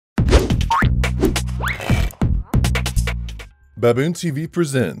Baboon TV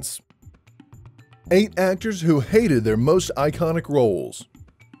presents 8 actors who hated their most iconic roles.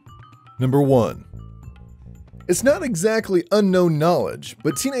 Number 1. It's not exactly unknown knowledge,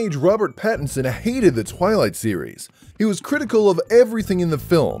 but teenage Robert Pattinson hated the Twilight series. He was critical of everything in the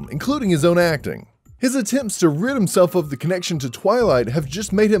film, including his own acting. His attempts to rid himself of the connection to Twilight have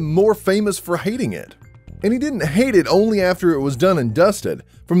just made him more famous for hating it. And he didn't hate it only after it was done and dusted.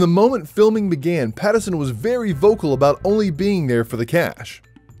 From the moment filming began, Pattinson was very vocal about only being there for the cash.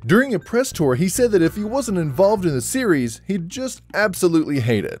 During a press tour, he said that if he wasn't involved in the series, he'd just absolutely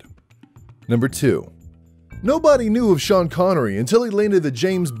hate it. Number 2. Nobody knew of Sean Connery until he landed the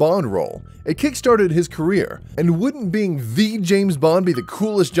James Bond role. It kickstarted his career, and wouldn't being the James Bond be the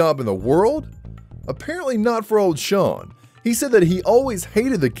coolest job in the world? Apparently not for old Sean. He said that he always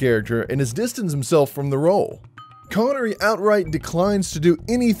hated the character and has distanced himself from the role. Connery outright declines to do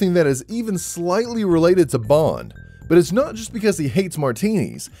anything that is even slightly related to Bond. But it's not just because he hates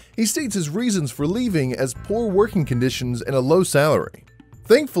martinis. He states his reasons for leaving as poor working conditions and a low salary.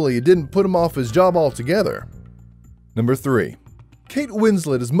 Thankfully, it didn't put him off his job altogether. Number 3. Kate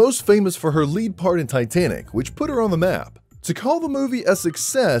Winslet is most famous for her lead part in Titanic, which put her on the map. To call the movie a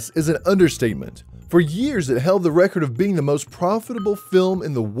success is an understatement. For years, it held the record of being the most profitable film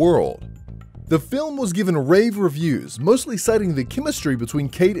in the world. The film was given rave reviews, mostly citing the chemistry between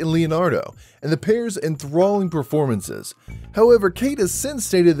Kate and Leonardo, and the pair's enthralling performances. However, Kate has since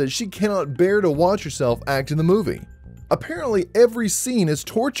stated that she cannot bear to watch herself act in the movie. Apparently, every scene is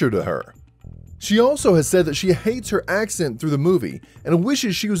torture to her. She also has said that she hates her accent through the movie, and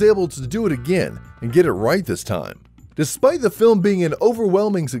wishes she was able to do it again and get it right this time. Despite the film being an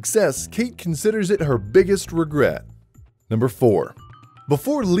overwhelming success, Kate considers it her biggest regret. Number 4.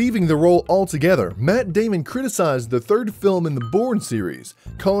 Before leaving the role altogether, Matt Damon criticized the third film in the Bourne series,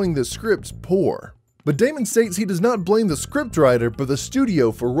 calling the script poor. But Damon states he does not blame the scriptwriter but the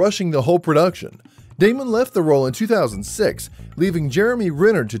studio for rushing the whole production. Damon left the role in 2006, leaving Jeremy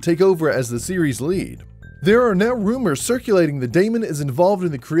Renner to take over as the series lead. There are now rumors circulating that Damon is involved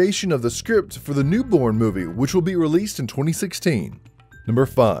in the creation of the script for the new Bourne movie, which will be released in 2016. Number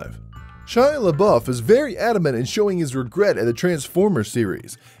 5. Shia LaBeouf is very adamant in showing his regret at the Transformers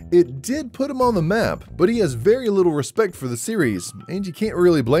series. It did put him on the map, but he has very little respect for the series, and you can't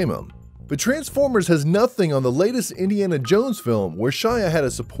really blame him. But Transformers has nothing on the latest Indiana Jones film where Shia had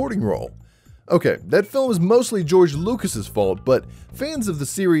a supporting role. Okay, that film is mostly George Lucas's fault, but fans of the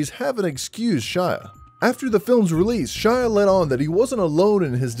series haven't excused Shia. After the film's release, Shia let on that he wasn't alone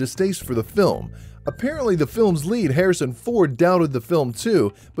in his distaste for the film. Apparently, the film's lead, Harrison Ford, doubted the film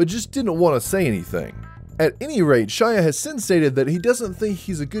too, but just didn't want to say anything. At any rate, Shia has since stated that he doesn't think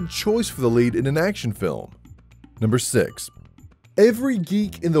he's a good choice for the lead in an action film. Number 6. Every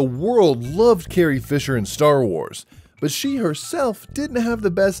geek in the world loved Carrie Fisher in Star Wars, but she herself didn't have the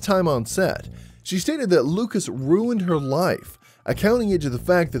best time on set. She stated that Lucas ruined her life, accounting it to the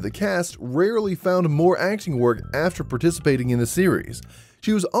fact that the cast rarely found more acting work after participating in the series.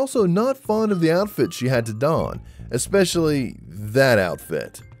 She was also not fond of the outfit she had to don, especially that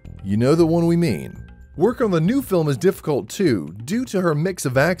outfit. You know the one we mean. Work on the new film is difficult too, due to her mix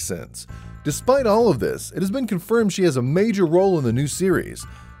of accents. Despite all of this, it has been confirmed she has a major role in the new series,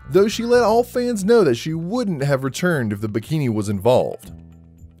 though she let all fans know that she wouldn't have returned if the bikini was involved.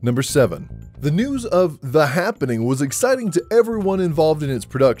 Number 7. The news of The Happening was exciting to everyone involved in its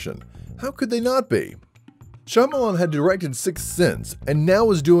production. How could they not be? Shyamalan had directed Sixth Sense, and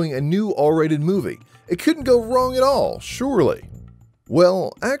now is doing a new R-rated movie. It couldn't go wrong at all, surely.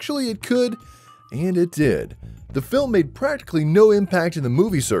 Well, actually it could, and it did. The film made practically no impact in the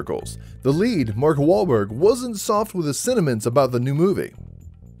movie circles. The lead, Mark Wahlberg, wasn't soft with his sentiments about the new movie.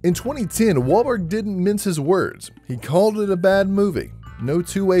 In 2010, Wahlberg didn't mince his words. He called it a bad movie. No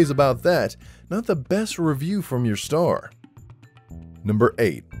two ways about that. Not the best review from your star. Number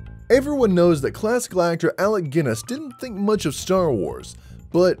 8. Everyone knows that classical actor Alec Guinness didn't think much of Star Wars,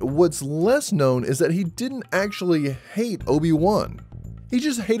 but what's less known is that he didn't actually hate Obi-Wan. He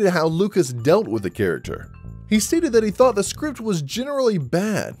just hated how Lucas dealt with the character. He stated that he thought the script was generally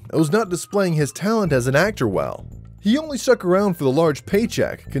bad and was not displaying his talent as an actor well. He only stuck around for the large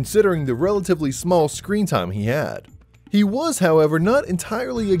paycheck, considering the relatively small screen time he had. He was, however, not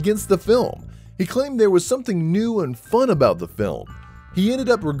entirely against the film. He claimed there was something new and fun about the film. He ended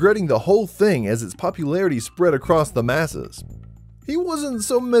up regretting the whole thing as its popularity spread across the masses. He wasn't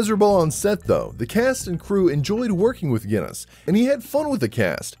so miserable on set though. The cast and crew enjoyed working with Guinness, and he had fun with the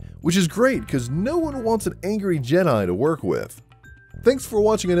cast, which is great because no one wants an angry Jedi to work with. Thanks for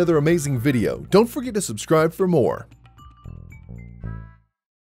watching another amazing video. Don't forget to subscribe for more.